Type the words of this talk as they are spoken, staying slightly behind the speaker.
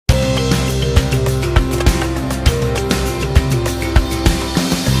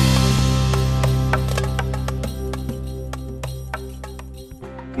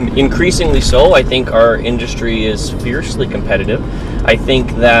increasingly so. I think our industry is fiercely competitive. I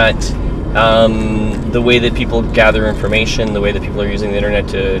think that the way that people gather information, the way that people are using the internet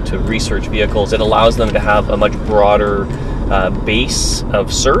to research vehicles, it allows them to have a much broader base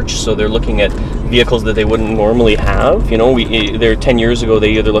of search. So they're looking at vehicles that they wouldn't normally have. You know, there 10 years ago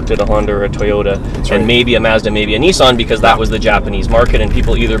they either looked at a Honda or a Toyota, and maybe a Mazda, maybe a Nissan, because that was the Japanese market, and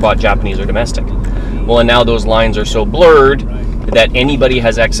people either bought Japanese or domestic. Well, and now those lines are so blurred that anybody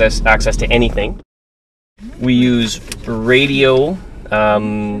has access to anything. We use radio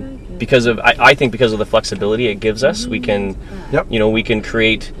because of, I think because of the flexibility it gives us. We can, you know, we can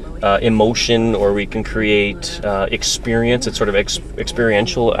create emotion, or we can create experience. It's sort of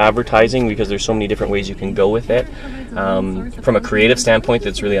experiential advertising, because there's so many different ways you can go with it. From a creative standpoint,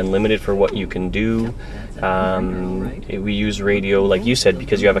 it's really unlimited for what you can do. We use radio, like you said,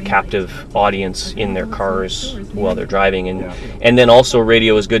 because you have a captive audience in their cars while they're driving, and then also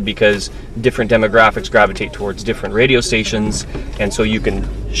radio is good because different demographics gravitate towards different radio stations, and so you can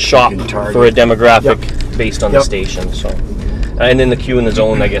shop for a demographic based on the station. So, and then the queue in the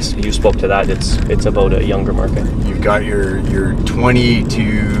zone, I guess you spoke to that. It's about a younger market. You've got your 20 to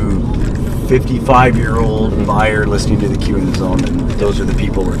 55-year-old buyer listening to the queue in the zone, and those are the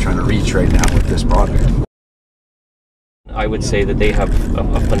people we're trying to reach right now with this product. I would say that they have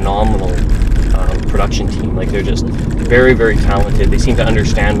a phenomenal production team. Like, they're just very, very talented. They seem to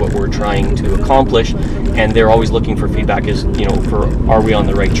understand what we're trying to accomplish, and they're always looking for feedback. Is, you know, for, are we on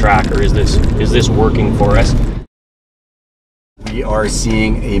the right track, or is this working for us? We are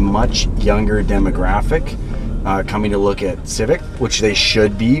seeing a much younger demographic coming to look at Civic, which they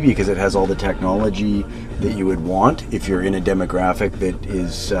should be, because it has all the technology that you would want if you're in a demographic that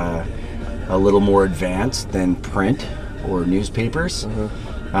is a little more advanced than print or newspapers.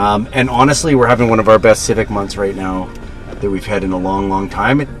 And honestly, we're having one of our best Civic months right now that we've had in a long, long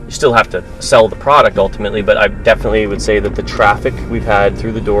time. You still have to sell the product ultimately, but I definitely would say that the traffic we've had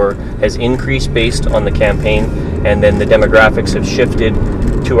through the door has increased based on the campaign, and then the demographics have shifted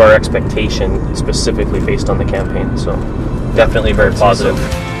to our expectation specifically based on the campaign. So definitely very positive.